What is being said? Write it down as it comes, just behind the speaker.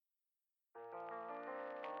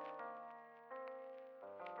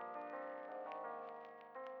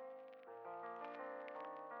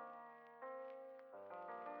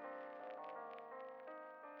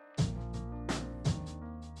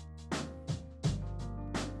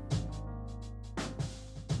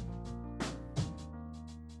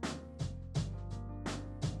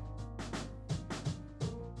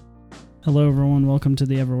Hello, everyone. Welcome to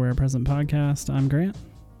the Everywhere Present podcast. I'm Grant.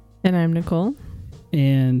 And I'm Nicole.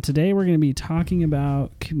 And today we're going to be talking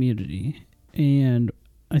about community. And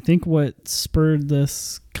I think what spurred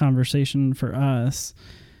this conversation for us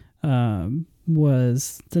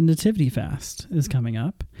was the Nativity Fast is coming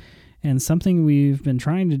up. And something we've been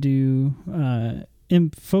trying to do,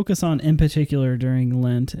 focus on in particular during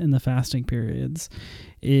Lent and the fasting periods,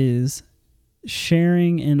 is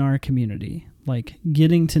sharing in our community. Like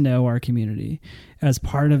getting to know our community as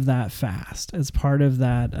part of that fast, as part of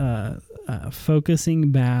that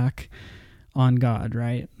focusing back on God,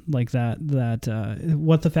 right? Like that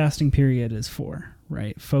what the fasting period is for,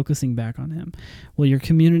 right? Focusing back on Him. Well, your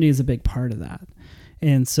community is a big part of that.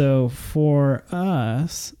 And so for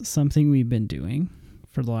us, something we've been doing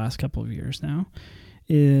for the last couple of years now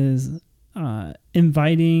is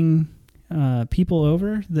inviting people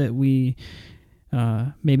over that we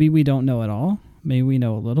maybe we don't know at all. Maybe we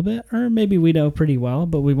know a little bit, or maybe we know pretty well,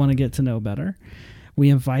 but we want to get to know better. We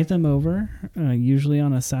invite them over, usually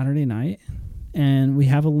on a Saturday night, and we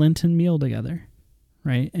have a Lenten meal together,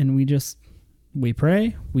 right? And we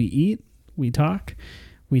pray, we eat, we talk,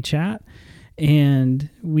 we chat, and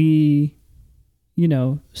we,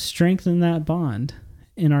 strengthen that bond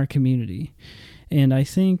in our community. And I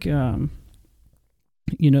think,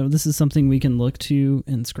 this is something we can look to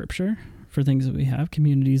in Scripture for things that we have.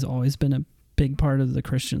 Community's always been a big part of the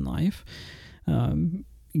Christian life.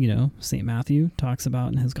 St. Matthew talks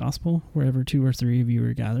about in his gospel, wherever 2 or 3 of you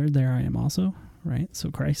are gathered, there I am also, right?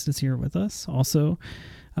 So Christ is here with us. Also,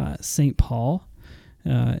 St. Paul,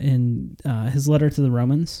 in his letter to the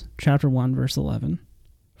Romans, chapter 1, verse 11,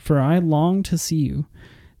 "For I long to see you,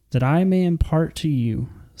 that I may impart to you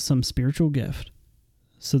some spiritual gift,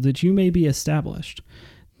 so that you may be established.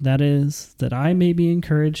 That is, that I may be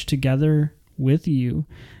encouraged together with you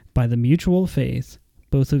by the mutual faith,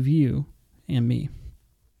 both of you and me."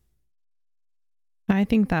 I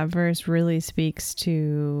think that verse really speaks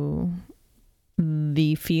to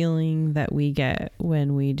the feeling that we get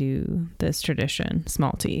when we do this tradition,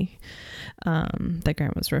 small t, that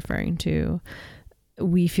Grant was referring to.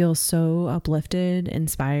 We feel so uplifted,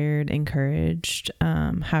 inspired, encouraged,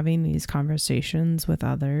 having these conversations with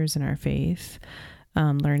others in our faith.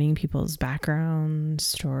 Learning people's backgrounds,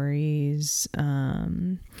 stories,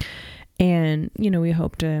 and, we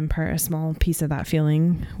hope to impart a small piece of that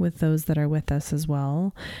feeling with those that are with us as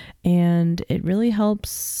well. And it really helps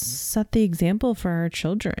set the example for our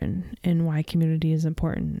children and why community is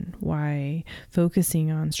important, why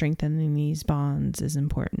focusing on strengthening these bonds is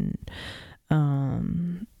important.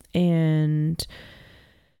 And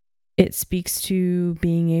it speaks to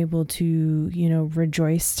being able to,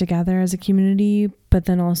 rejoice together as a community, but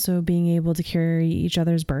then also being able to carry each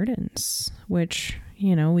other's burdens, which,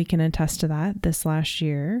 we can attest to that this last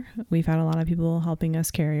year. We've had a lot of people helping us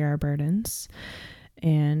carry our burdens,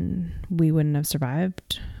 and we wouldn't have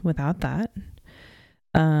survived without that.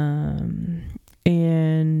 And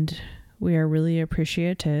we are really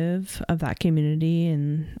appreciative of that community.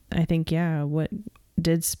 And I think, what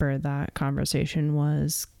did spur that conversation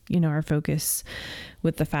was our focus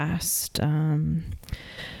with the fast, and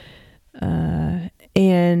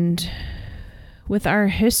with our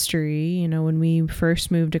history. When we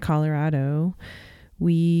first moved to Colorado,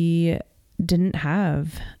 we didn't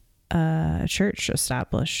have a church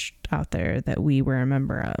established out there that we were a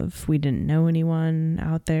member of. We didn't know anyone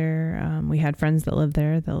out there. We had friends that lived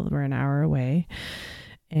there that were an hour away.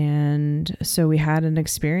 And so we had an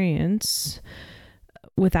experience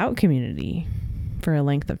without community for a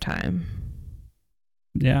length of time.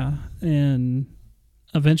 Yeah. And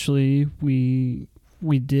eventually we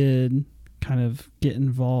did kind of get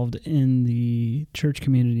involved in the church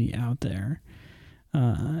community out there.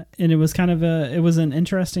 And it was an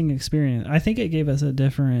interesting experience. I think it gave us a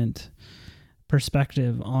different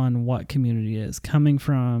perspective on what community is, coming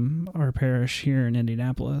from our parish here in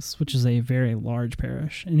Indianapolis, which is a very large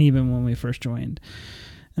parish. And even when we first joined,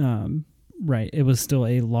 it was still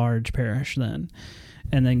a large parish then.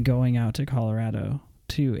 And then going out to Colorado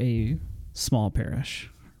to a small parish,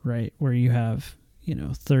 right, where you have,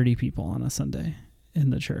 30 people on a Sunday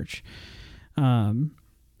in the church. And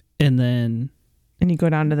you go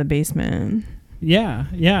down to the basement. Yeah.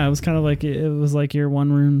 It was kind of like, it was like your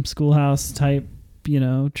one room schoolhouse type,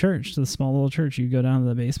 church, the small little church. You go down to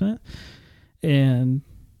the basement and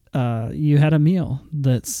you had a meal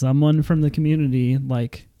that someone from the community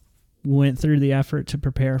went through the effort to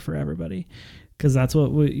prepare for everybody, because that's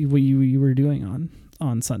what you were doing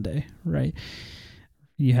on Sunday, right?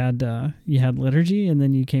 You had liturgy, and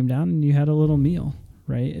then you came down and you had a little meal,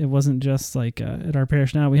 right? It wasn't just like at our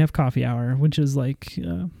parish now we have coffee hour, which is like,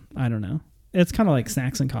 I don't know. It's kind of like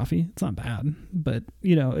snacks and coffee. It's not bad, but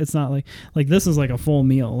it's not like this is like a full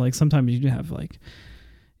meal. Like sometimes you do have like,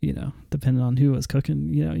 depending on who was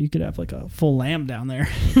cooking, you could have like a full lamb down there.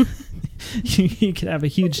 you could have a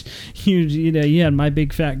huge, you had my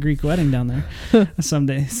big fat Greek wedding down there some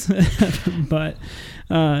days, but,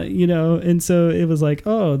 and so it was like,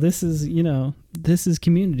 oh, this is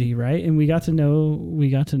community, right? And we got to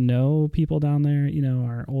know people down there,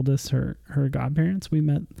 our oldest, her godparents, we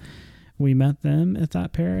met them at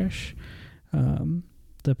that parish.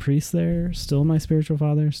 The priest there, still my spiritual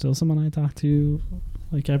father, still someone I talk to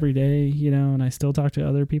like every day, and I still talk to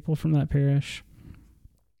other people from that parish,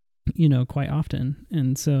 quite often.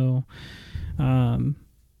 And so,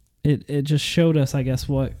 it just showed us, I guess,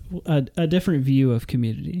 what a different view of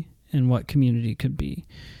community and what community could be.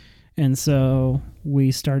 And so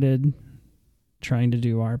we started trying to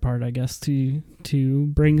do our part, I guess, to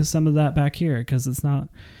bring some of that back here, because it's not,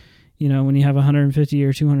 when you have 150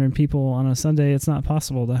 or 200 people on a Sunday, it's not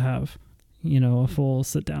possible to have, a full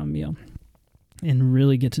sit-down meal and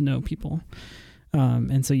really get to know people.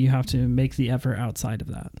 And so you have to make the effort outside of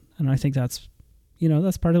that. And I think that's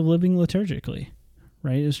part of living liturgically,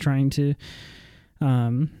 right? Is trying to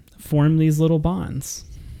form these little bonds,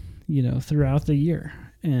 throughout the year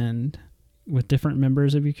and with different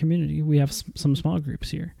members of your community. We have some small groups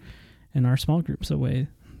here, and our small groups a way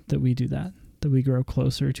that we do that we grow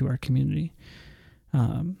closer to our community.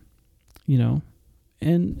 And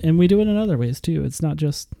we do it in other ways too. It's not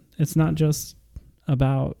just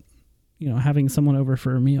about, having someone over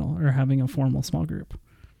for a meal or having a formal small group.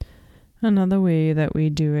 Another way that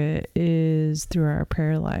we do it is through our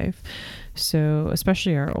prayer life. So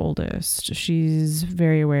especially our oldest, she's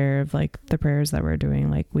very aware of like the prayers that we're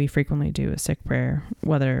doing. Like we frequently do a sick prayer,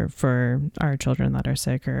 whether for our children that are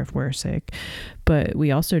sick or if we're sick. But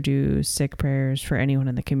we also do sick prayers for anyone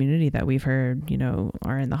in the community that we've heard,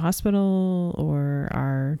 are in the hospital or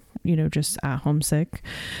are, just at home sick.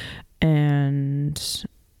 And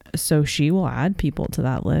so she will add people to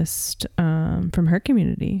that list from her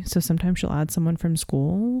community. So sometimes she'll add someone from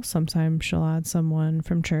school. Sometimes she'll add someone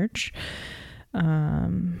from church.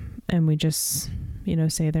 And we just,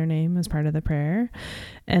 say their name as part of the prayer.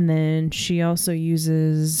 And then she also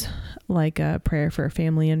uses like a prayer for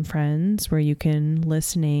family and friends where you can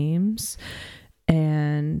list names.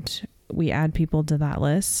 And we add people to that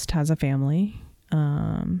list as a family.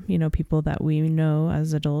 People that we know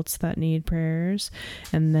as adults that need prayers.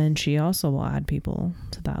 And then she also will add people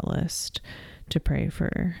to that list to pray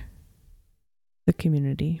for the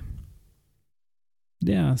community.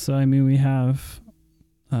 Yeah. So,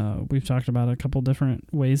 we've talked about a couple different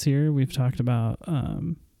ways here. We've talked about,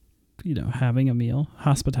 having a meal,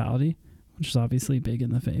 hospitality, which is obviously big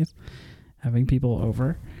in the faith, having people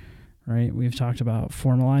over, right? We've talked about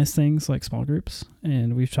formalized things like small groups,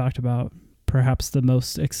 and we've talked about perhaps the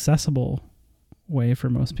most accessible way for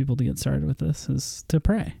most people to get started with this is to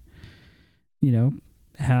pray.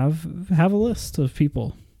 Have a list of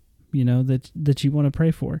people, that you want to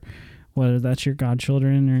pray for, whether that's your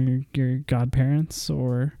godchildren or your godparents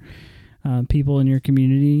or people in your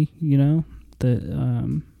community,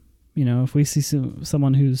 that, if we see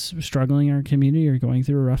someone who's struggling in our community or going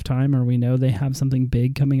through a rough time, or we know they have something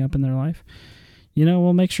big coming up in their life,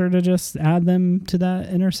 we'll make sure to just add them to that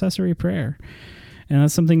intercessory prayer. And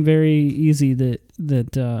that's something very easy that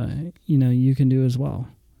you can do as well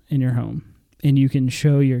in your home. And you can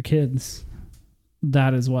show your kids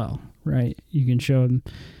that as well, right? You can show them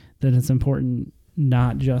that it's important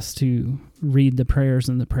not just to read the prayers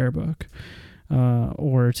in the prayer book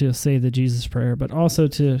or to say the Jesus prayer, but also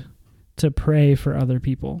to pray for other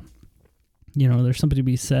people. There's something to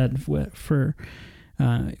be said for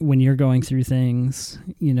when you're going through things,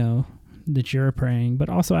 that you're praying, but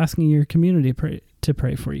also asking your community to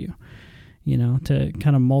pray for you, to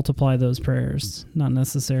kind of multiply those prayers, not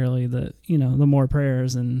necessarily that, the more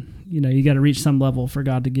prayers and, you got to reach some level for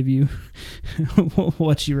God to give you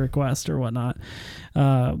what you request or whatnot.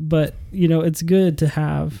 But, it's good to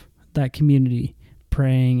have that community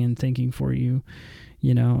praying and thinking for you,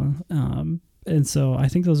 and so I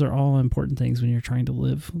think those are all important things when you're trying to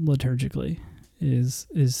live liturgically. Is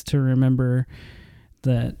to remember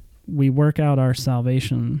that we work out our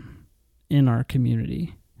salvation in our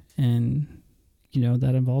community, and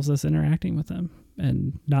that involves us interacting with them,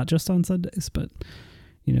 and not just on Sundays, but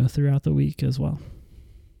throughout the week as well.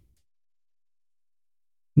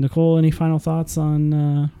 Nicole, any final thoughts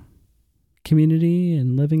on community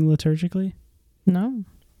and living liturgically? No.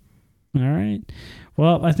 All right.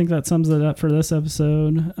 Well, I think that sums it up for this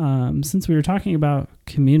episode. Since we were talking about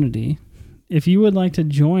community, if you would like to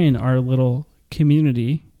join our little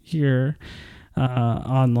community here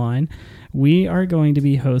online, we are going to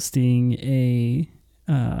be hosting a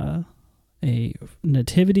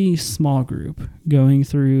nativity small group going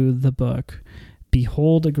through the book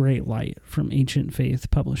Behold a Great Light from Ancient Faith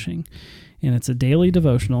Publishing. And it's a daily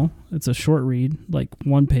devotional. It's a short read, like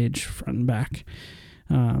one page front and back,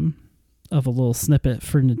 of a little snippet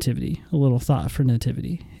for nativity, a little thought for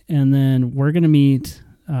nativity. And then we're going to meet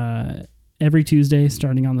every Tuesday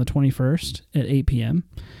starting on the 21st at 8 p.m.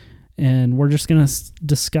 And we're just going to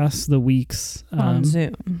discuss the week's... on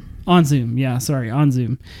Zoom. On Zoom, yeah, sorry, on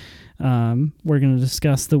Zoom. We're going to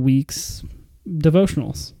discuss the week's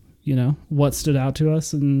devotionals, what stood out to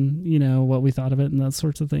us and, what we thought of it and that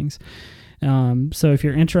sorts of things. So if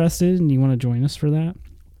you're interested and you want to join us for that,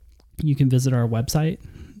 you can visit our website,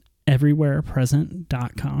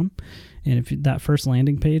 everywherepresent.com. And if that first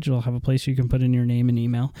landing page, it'll have a place you can put in your name and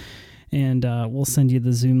email. And we'll send you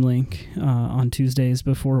the Zoom link on Tuesdays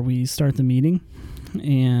before we start the meeting.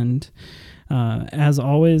 And as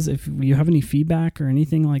always, if you have any feedback or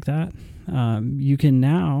anything like that, you can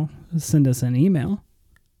now send us an email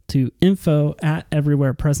to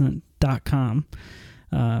info@everywherepresent.com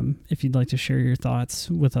if you'd like to share your thoughts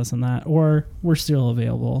with us on that. Or we're still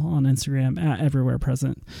available on Instagram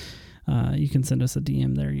 @everywherepresent. You can send us a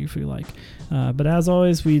DM there if you like. But as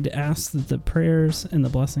always, we'd ask that the prayers and the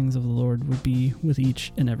blessings of the Lord would be with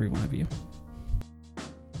each and every one of you.